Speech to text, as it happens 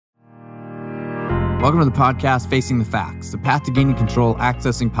Welcome to the podcast, Facing the Facts, the path to gaining control,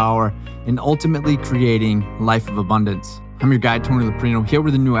 accessing power, and ultimately creating a life of abundance. I'm your guide, Tony Loprino, here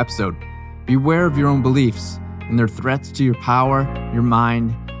with a new episode. Beware of your own beliefs and their threats to your power, your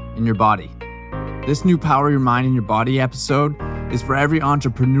mind, and your body. This new Power Your Mind and Your Body episode is for every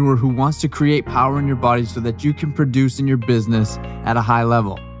entrepreneur who wants to create power in your body so that you can produce in your business at a high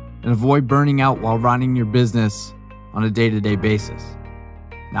level and avoid burning out while running your business on a day-to-day basis.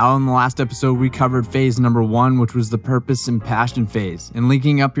 Now, in the last episode, we covered phase number 1, which was the purpose and passion phase, and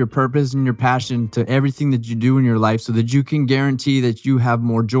linking up your purpose and your passion to everything that you do in your life so that you can guarantee that you have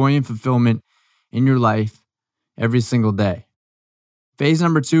more joy and fulfillment in your life every single day. Phase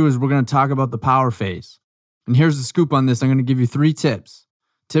number 2 is we're going to talk about the power phase. And here's the scoop on this. I'm going to give you 3 tips.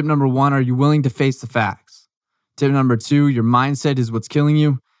 Tip number 1, are you willing to face the facts? Tip number 2, your mindset is what's killing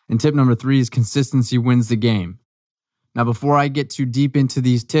you. And tip number 3 is consistency wins the game. Now, before I get too deep into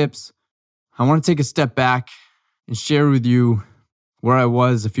these tips, I want to take a step back and share with you where I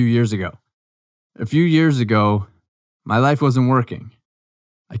was a few years ago. A few years ago, my life wasn't working.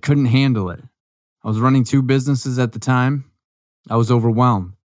 I couldn't handle it. I was running 2 businesses at the time. I was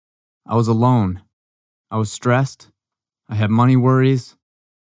overwhelmed. I was alone. I was stressed. I had money worries.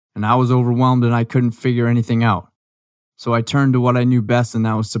 And I was overwhelmed and I couldn't figure anything out. So I turned to what I knew best, and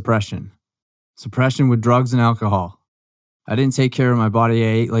that was suppression. Suppression with drugs and alcohol. I didn't take care of my body. I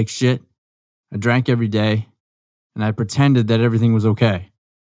ate like shit. I drank every day, and I pretended that everything was okay.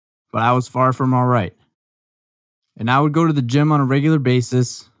 But I was far from all right. And I would go to the gym on a regular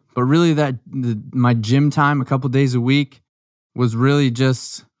basis, but really my gym time a couple days a week was really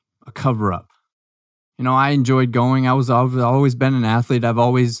just a cover-up. You know, I enjoyed going. I've always been an athlete. I've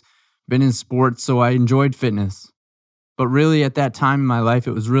always been in sports, so I enjoyed fitness. But really at that time in my life,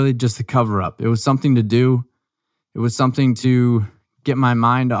 it was really just a cover-up. It was something to do. It was something to get my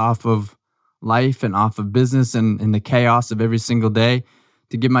mind off of life and off of business and the chaos of every single day,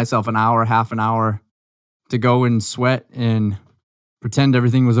 to give myself an hour, half an hour to go and sweat and pretend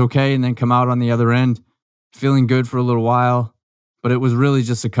everything was okay and then come out on the other end feeling good for a little while. But it was really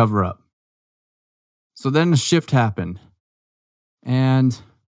just a cover-up. So then a shift happened. And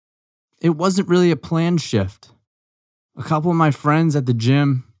it wasn't really a planned shift. A couple of my friends at the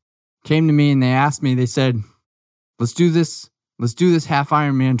gym came to me and they asked me, they said, Let's do this half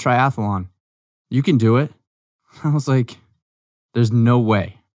Ironman triathlon. You can do it. I was like, there's no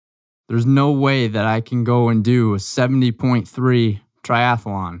way. There's no way that I can go and do a 70.3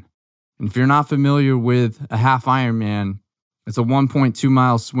 triathlon. And if you're not familiar with a half Ironman, it's a 1.2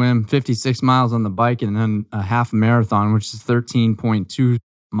 mile swim, 56 miles on the bike, and then a half marathon, which is 13.2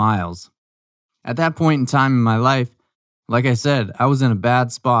 miles. At that point in time in my life, like I said, I was in a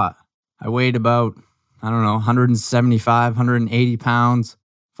bad spot. I weighed about 175, 180 pounds,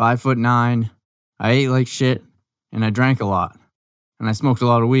 5'9". I ate like shit, and I drank a lot, and I smoked a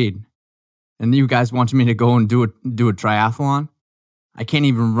lot of weed. And you guys wanted me to go and do a triathlon? I can't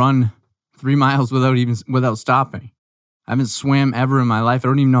even run 3 miles without stopping. I haven't swam ever in my life. I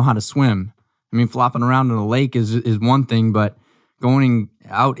don't even know how to swim. I mean, flopping around in a lake is one thing, but going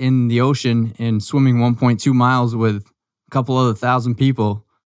out in the ocean and swimming 1.2 miles with a couple other 1,000 people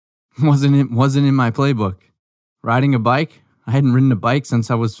wasn't in my playbook. Riding a bike, I hadn't ridden a bike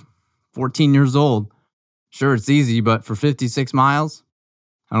since I was 14 years old. Sure, it's easy, but for 56 miles,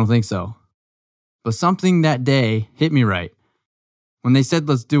 I don't think so. But something that day hit me right. When they said,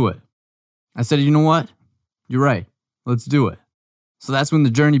 let's do it, I said, you know what? You're right. Let's do it. So that's when the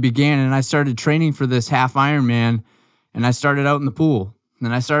journey began, and I started training for this half Ironman, and I started out in the pool.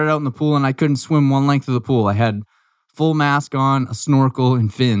 And I started out in the pool, and I couldn't swim one length of the pool. I had full mask on, a snorkel,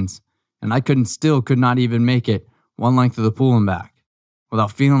 and fins. And I could not even make it one length of the pool and back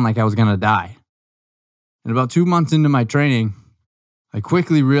without feeling like I was going to die. And about 2 months into my training, I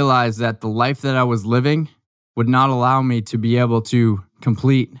quickly realized that the life that I was living would not allow me to be able to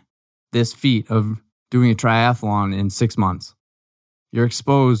complete this feat of doing a triathlon in 6 months. You're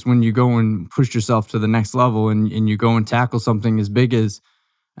exposed when you go and push yourself to the next level and you go and tackle something as big as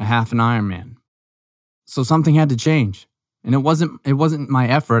a half an Ironman. So something had to change. And it wasn't my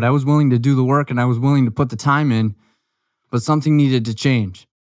effort. I was willing to do the work and I was willing to put the time in, but something needed to change.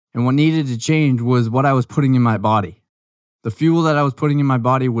 And what needed to change was what I was putting in my body. The fuel that I was putting in my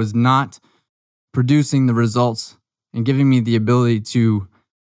body was not producing the results and giving me the ability to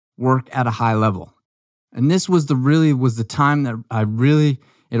work at a high level. And this was the time that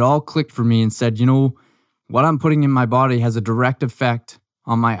it all clicked for me and said, you know, what I'm putting in my body has a direct effect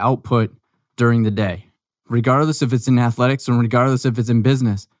on my output during the day. Regardless if it's in athletics or regardless if it's in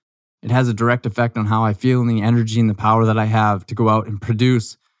business, it has a direct effect on how I feel and the energy and the power that I have to go out and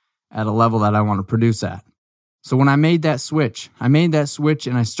produce at a level that I want to produce at. So when I made that switch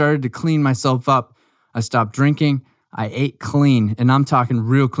and I started to clean myself up. I stopped drinking. I ate clean, and I'm talking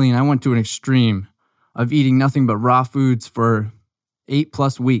real clean. I went to an extreme of eating nothing but raw foods for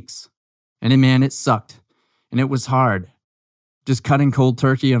 8+ weeks. And man, it sucked. And it was hard. Just cutting cold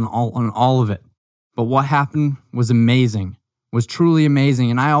turkey on all of it. But what happened was amazing. Was truly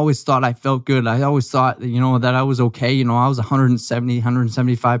amazing. And I always thought I felt good. I always thought, that I was okay. I was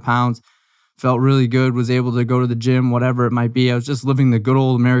 175 pounds. Felt really good, was able to go to the gym, whatever it might be. I was just living the good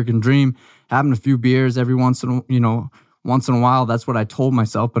old American dream, having a few beers every once in a while. That's what I told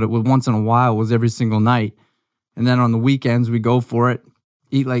myself, but it was once in a while, was every single night. And then on the weekends, we go for it,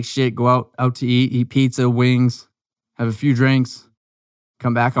 eat like shit, go out to eat pizza, wings, have a few drinks,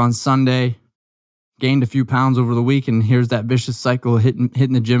 come back on Sunday, gained a few pounds over the week, and here's that vicious cycle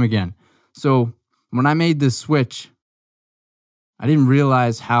hitting the gym again. So when I made this switch, I didn't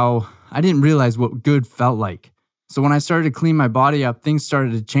realize what good felt like. So when I started to clean my body up, things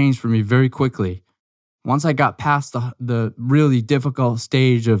started to change for me very quickly. Once I got past the really difficult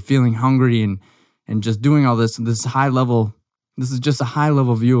stage of feeling hungry and just doing all this high level, this is just a high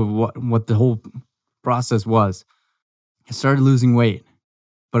level view of what the whole process was. I started losing weight,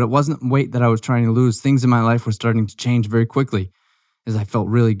 but it wasn't weight that I was trying to lose. Things in my life were starting to change very quickly as I felt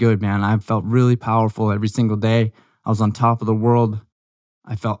really good, man. I felt really powerful every single day. I was on top of the world.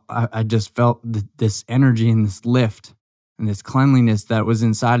 I just felt this energy and this lift and this cleanliness that was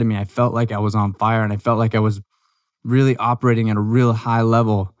inside of me. I felt like I was on fire, and I felt like I was really operating at a real high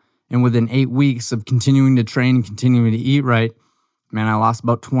level. And within 8 weeks of continuing to train, continuing to eat right, man, I lost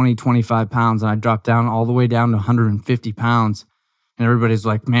about 25 pounds, and I dropped down all the way down to 150 pounds. And everybody's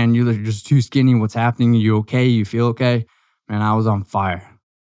like, man, you're just too skinny. What's happening? Are you okay? You feel okay? Man, I was on fire.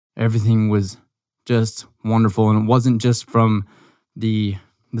 Everything was just wonderful. And it wasn't just from the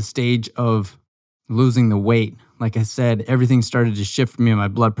stage of losing the weight. Like I said, everything started to shift for me. My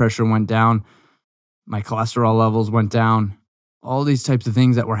blood pressure went down. My cholesterol levels went down. All these types of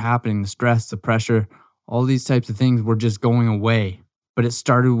things that were happening, the stress, the pressure, all these types of things were just going away. But it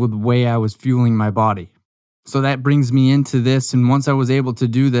started with the way I was fueling my body. So that brings me into this. And once I was able to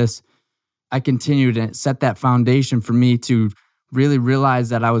do this, I continued and set that foundation for me to really realize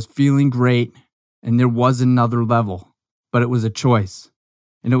that I was feeling great and there was another level. But it was a choice.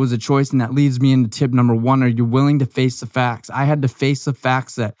 And it was a choice, and that leads me into tip number 1. Are you willing to face the facts? I had to face the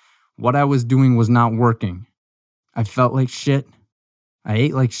facts that what I was doing was not working. I felt like shit. I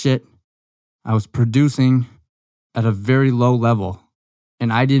ate like shit. I was producing at a very low level.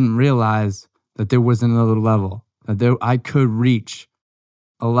 And I didn't realize that there was another level, that I could reach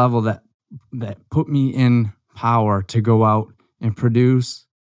a level that put me in power to go out and produce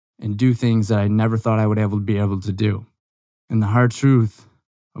and do things that I never thought I would be able to do. And the hard truth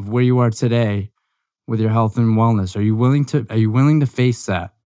of where you are today with your health and wellness, are you willing to face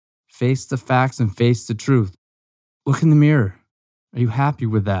that? Face the facts and face the truth. Look in the mirror. Are you happy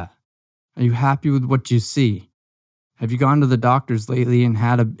with that? Are you happy with what you see? Have you gone to the doctors lately and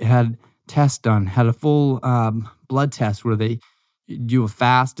had tests done, had a full blood test where they do a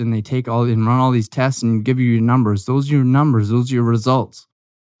fast and they run all these tests and give you your numbers? Those are your numbers. Those are your results.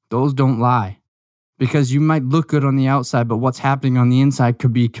 Those don't lie. Because you might look good on the outside, but what's happening on the inside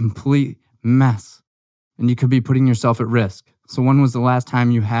could be a complete mess. And you could be putting yourself at risk. So when was the last time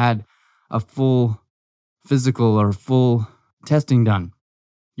you had a full physical or full testing done?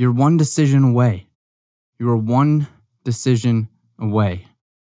 You're one decision away. You are one decision away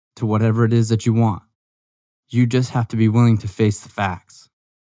to whatever it is that you want. You just have to be willing to face the facts.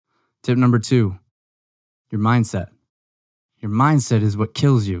 Tip number 2, your mindset. Your mindset is what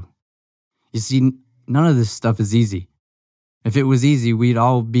kills you. You see, none of this stuff is easy. If it was easy, we'd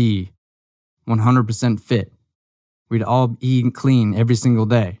all be 100% fit. We'd all eat clean every single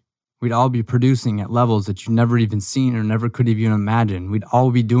day. We'd all be producing at levels that you've never even seen or never could even imagine. We'd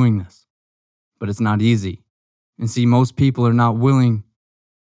all be doing this. But it's not easy. And see, most people are not willing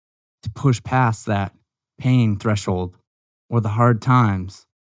to push past that pain threshold or the hard times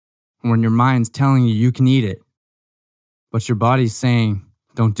when your mind's telling you can eat it, but your body's saying,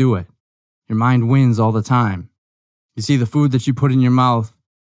 don't do it. Your mind wins all the time. You see, the food that you put in your mouth,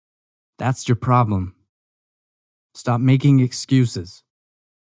 that's your problem. Stop making excuses.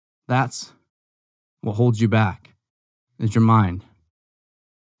 That's what holds you back, is your mind.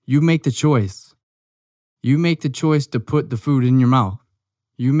 You make the choice. You make the choice to put the food in your mouth.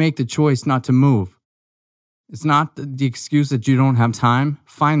 You make the choice not to move. It's not the excuse that you don't have time.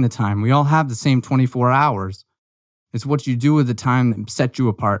 Find the time. We all have the same 24 hours. It's what you do with the time that sets you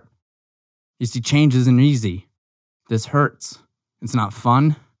apart. You see, change isn't easy. This hurts. It's not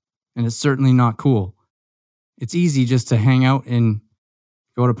fun. and it's certainly not cool. It's easy just to hang out and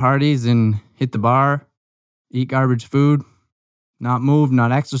go to parties and hit the bar, eat garbage food, not move,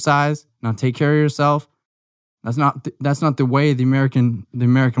 not exercise, not take care of yourself. That's not the way of the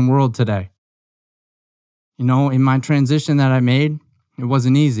American world today. You know, in my transition that I made, it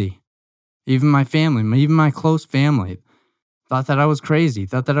wasn't easy. Even my family, even my close family, thought that I was crazy,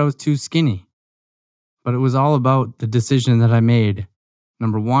 thought that I was too skinny. But it was all about the decision that I made.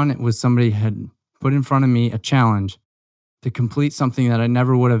 Number one, it was somebody had put in front of me a challenge to complete something that I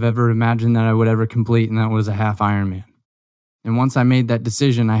never would have ever imagined that I would ever complete, and that was a half Ironman. And once I made that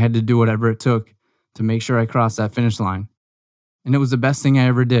decision, I had to do whatever it took to make sure I crossed that finish line. And it was the best thing I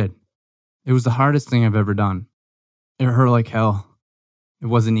ever did. It was the hardest thing I've ever done. It hurt like hell. It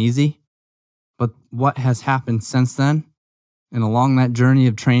wasn't easy. But what has happened since then, and along that journey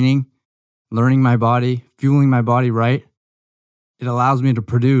of training, learning my body, fueling my body right, it allows me to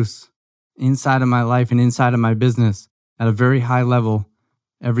produce inside of my life and inside of my business at a very high level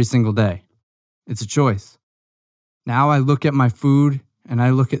every single day. It's a choice. Now I look at my food and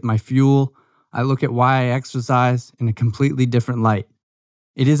I look at my fuel. I look at why I exercise in a completely different light.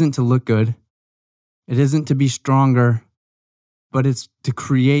 It isn't to look good. It isn't to be stronger, but it's to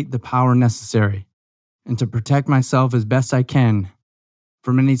create the power necessary and to protect myself as best I can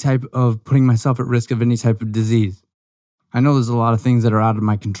from any type of putting myself at risk of any type of disease. I know there's a lot of things that are out of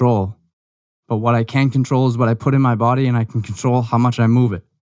my control, but what I can control is what I put in my body, and I can control how much I move it.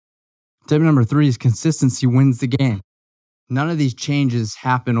 Tip number 3 is consistency wins the game. None of these changes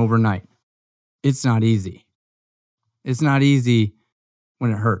happen overnight. It's not easy. It's not easy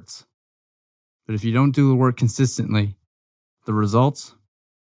when it hurts. But if you don't do the work consistently, the results,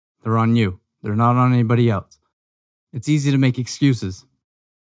 they're on you. They're not on anybody else. It's easy to make excuses,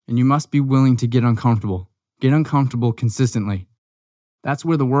 and you must be willing to get uncomfortable. Get uncomfortable consistently. That's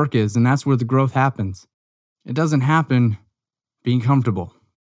where the work is, and that's where the growth happens. It doesn't happen being comfortable.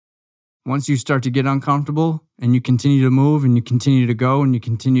 Once you start to get uncomfortable and you continue to move and you continue to go and you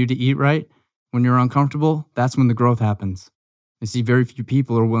continue to eat right, when you're uncomfortable, that's when the growth happens. I see very few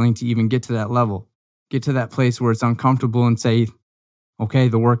people are willing to even get to that level, get to that place where it's uncomfortable and say, okay,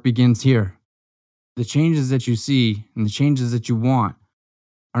 the work begins here. The changes that you see and the changes that you want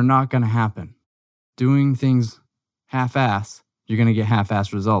are not going to happen. Doing things half-ass, you're going to get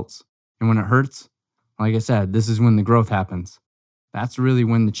half-ass results. And when it hurts, like I said, this is when the growth happens. That's really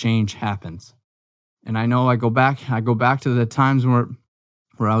when the change happens. And I know I go back to the times where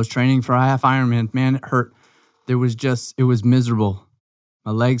I was training for a half Ironman. Man, it hurt. It was miserable.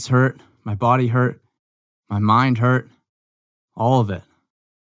 My legs hurt, my body hurt, my mind hurt, all of it.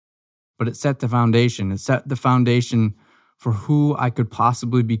 But it set the foundation. It set the foundation for who I could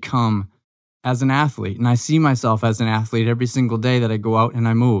possibly become as an athlete. And I see myself as an athlete every single day that I go out and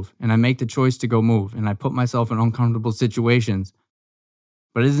I move. And I make the choice to go move. And I put myself in uncomfortable situations.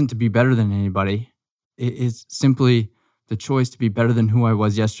 But it isn't to be better than anybody. It is simply the choice to be better than who I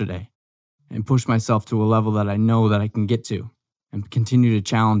was yesterday and push myself to a level that I know that I can get to and continue to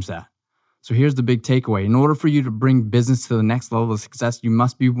challenge that. So here's the big takeaway. In order for you to bring business to the next level of success, you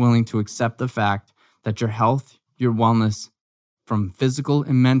must be willing to accept the fact that your health, your wellness, from physical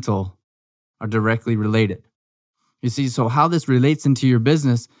and mental, are directly related. You see, so how this relates into your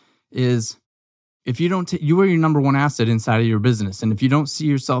business is if you don't, you are your number one asset inside of your business. And if you don't see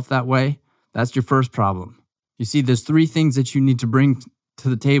yourself that way, that's your first problem. You see, there's 3 things that you need to bring to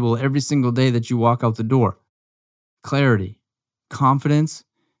the table every single day that you walk out the door. Clarity, confidence,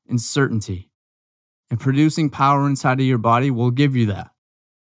 and certainty. And producing power inside of your body will give you that.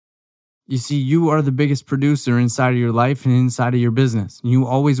 You see, you are the biggest producer inside of your life and inside of your business. You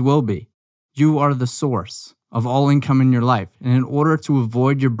always will be. You are the source of all income in your life. And in order to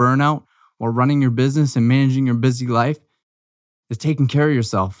avoid your burnout while running your business and managing your busy life, is taking care of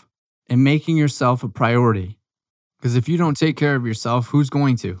yourself and making yourself a priority. Because if you don't take care of yourself, who's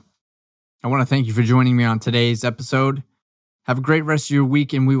going to? I want to thank you for joining me on today's episode. Have a great rest of your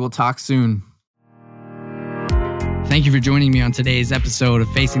week, and we will talk soon. Thank you for joining me on today's episode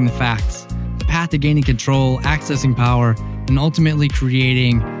of Facing the Facts, the path to gaining control, accessing power, and ultimately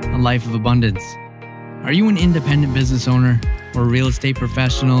creating a life of abundance. Are you an independent business owner or a real estate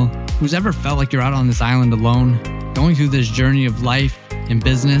professional who's ever felt like you're out on this island alone, going through this journey of life and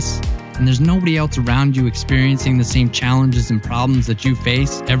business, and there's nobody else around you experiencing the same challenges and problems that you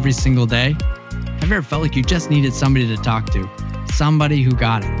face every single day? Have you ever felt like you just needed somebody to talk to? Somebody who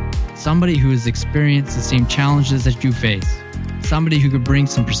got it. Somebody who has experienced the same challenges that you face. Somebody who could bring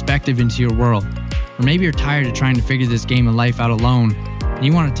some perspective into your world. Or maybe you're tired of trying to figure this game of life out alone, and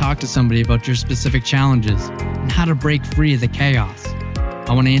you want to talk to somebody about your specific challenges and how to break free of the chaos.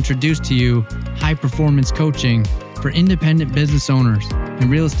 I want to introduce to you high performance coaching for independent business owners and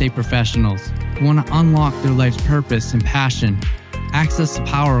real estate professionals who want to unlock their life's purpose and passion, access the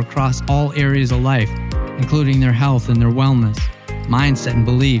power across all areas of life, including their health and their wellness, mindset and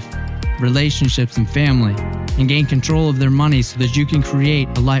belief, relationships and family, and gain control of their money so that you can create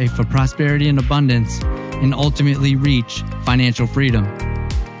a life of prosperity and abundance and ultimately reach financial freedom.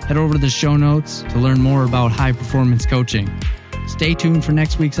 Head over to the show notes to learn more about high performance coaching. Stay tuned for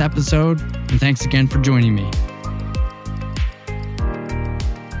next week's episode, and thanks again for joining me.